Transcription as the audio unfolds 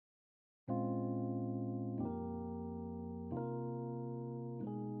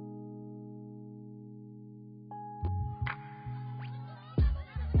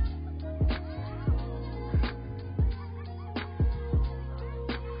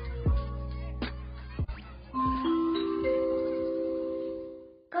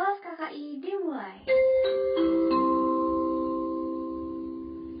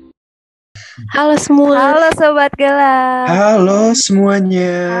Halo semua. Halo Sobat Gelap. Halo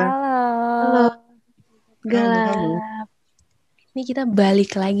semuanya. Halo Halo. Halo. gelap. Ini kita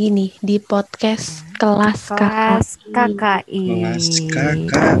balik lagi nih di podcast kelas Kelas KKI. Kelas KKI.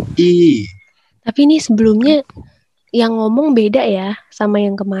 KKI. Tapi ini sebelumnya yang ngomong beda ya sama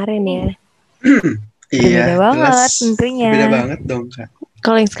yang kemarin ya. Iya, Beda banget jelas. tentunya. Beda banget dong, Kak.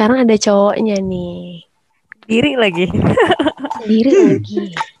 Kalau yang sekarang ada cowoknya nih. Diri lagi. Sendiri lagi.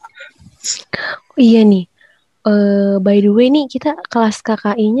 Oh, iya nih. By the way nih kita kelas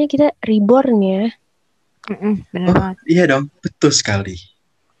KKI-nya kita reborn ya. Bener Oh, banget. iya dong, betul sekali.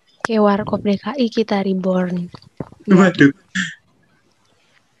 Kayak Warkop DKI kita reborn. Iya. Waduh.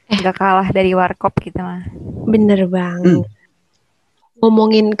 Gak kalah dari Warkop kita mah. Bener banget.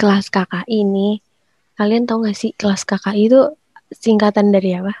 Ngomongin kelas KKI nih. Kalian tahu gak sih kelas KKI itu singkatan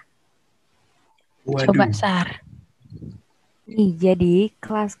dari apa? Coba Waduh. Sar. Nih, jadi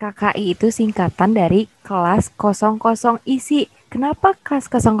kelas KKI itu singkatan dari kelas 00 isi. Kenapa kelas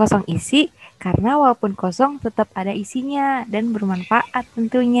 00 isi? Karena walaupun kosong tetap ada isinya dan bermanfaat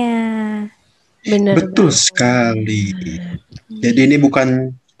tentunya. Bener Betul banget. sekali. Jadi ini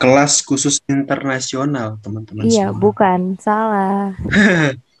bukan kelas khusus internasional, teman-teman Iya, semua. bukan. Salah.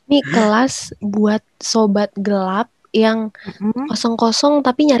 Ini kelas buat sobat gelap yang kosong-kosong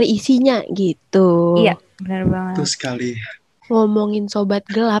tapi nyari isinya gitu. Iya, benar banget. Betul sekali. Ngomongin sobat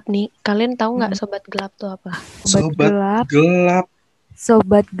gelap nih, kalian tahu nggak sobat gelap tuh apa? Sobat gelap.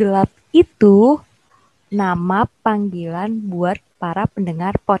 Sobat gelap itu nama panggilan buat para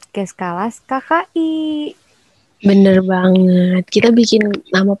pendengar podcast kelas KKI. Bener banget. Kita bikin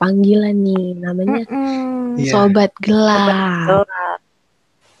nama panggilan nih, namanya Iya. Sobat Gelap.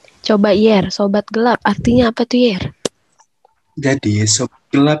 Coba Yer, Sobat Gelap artinya apa tuh Yer? Jadi sobat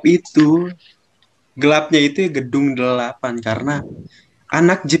gelap itu gelapnya itu ya gedung 8 karena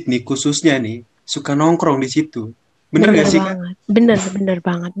anak jeep nih khususnya nih suka nongkrong di situ. Bener gak sih, Kak? Banget. Bener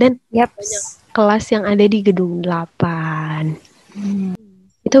banget. Dan Yap. banyak kelas yang ada di gedung 8.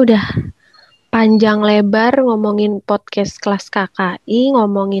 Itu udah panjang lebar ngomongin podcast kelas KKI,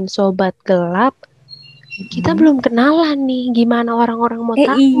 ngomongin Sobat Gelap. Kita belum kenalan nih, gimana orang-orang mau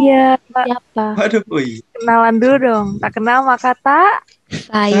tahu Iya, siapa? Waduh, woi. kenalan dulu dong. Tak kenal maka tak.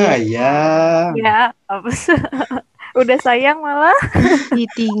 Sayang. Ya, apa sih? Udah sayang malah.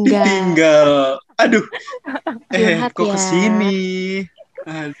 Ditinggal. Aduh. Curhat Kok ya. kesini?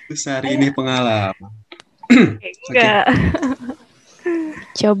 Aduh, sehari ini pengalaman. Enggak.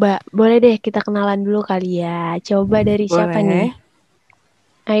 Coba, boleh deh kita kenalan dulu kali ya. Coba dari siapa nih?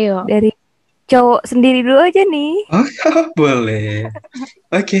 Ayo. Dari cowok sendiri dulu aja nih. Oh, boleh.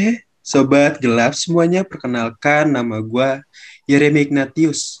 Oke, Sobat Gelap semuanya, perkenalkan nama gue Yeremi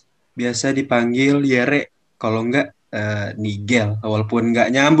Ignatius. Biasa dipanggil Yere, kalau enggak Nigel, walaupun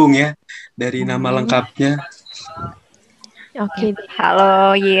enggak nyambung ya dari nama lengkapnya. Oke.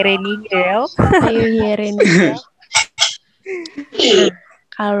 Halo Yere Nigel. Ayo Yeren.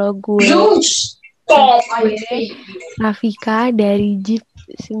 Kalau gue Rafika dari Jeep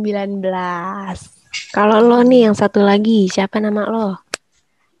 19. Kalau lo nih yang satu lagi, siapa nama lo?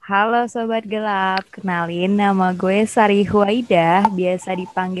 Halo Sobat Gelap, kenalin nama gue Sari Huaidah, biasa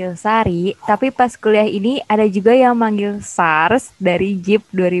dipanggil Sari, tapi pas kuliah ini ada juga yang manggil SARS dari Jeep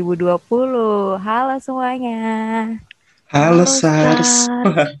 2020. Halo semuanya. Halo, Halo, SARS. SARS.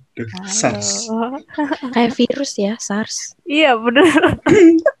 Waduh, SARS. Kayak virus ya, SARS. Iya bener.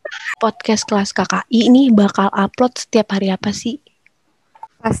 Podcast kelas KKI ini bakal upload setiap hari apa sih?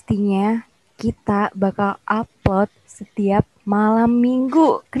 Pastinya kita bakal upload setiap malam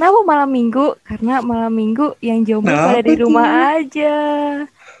minggu. Kenapa malam minggu? Karena malam minggu yang jomblo Kenapa pada di rumah tuh? aja.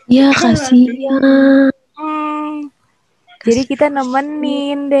 Ya kasihan. Jadi kita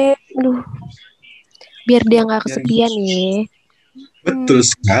nemenin deh. Aduh. Biar dia nggak kesepian ya. Betul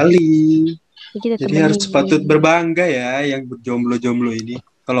sekali. Jadi harus patut berbangga ya yang berjomblo-jomblo ini.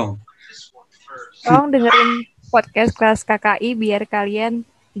 Tolong dengerin podcast kelas KKI biar kalian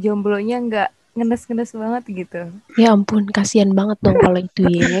jomblonya nggak ngenes-ngenes banget gitu. Ya ampun, kasihan banget dong kalau itu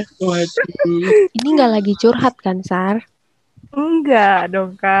ya. Waduh. Ini nggak lagi curhat kan, Sar? Enggak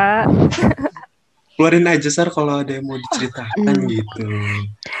dong, Kak. Keluarin aja, Sar, kalau ada yang mau diceritakan gitu.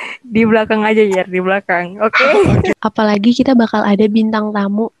 Di belakang aja ya, di belakang. Oke. Apalagi kita bakal ada bintang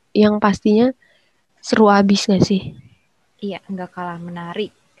tamu yang pastinya seru abis gak sih? Iya, nggak kalah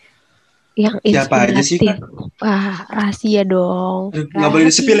menarik. Yang Siapa aja sih, inspiratif. Kak? Wah, rahasia dong. Nggak boleh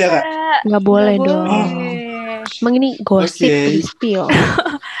di-spill ya, Kak? Nggak boleh dong. Emang ini gosip di-spill.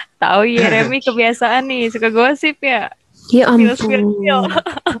 Tahu ya, Remi kebiasaan nih, suka gosip ya. Ya ampun.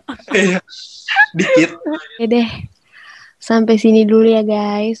 Dikit. Oke deh. Sampai sini dulu ya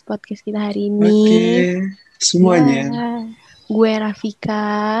guys podcast kita hari ini. Oke, semuanya. Ya, gue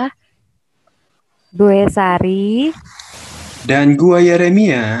Rafika. Gue Sari. Dan gua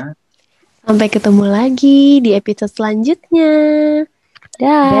Yeremia. Sampai ketemu lagi di episode selanjutnya.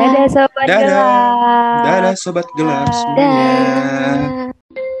 Dah. Dadah Sobat Dadah. Gelap. Dadah Sobat Gelap semuanya.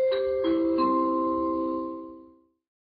 Dah.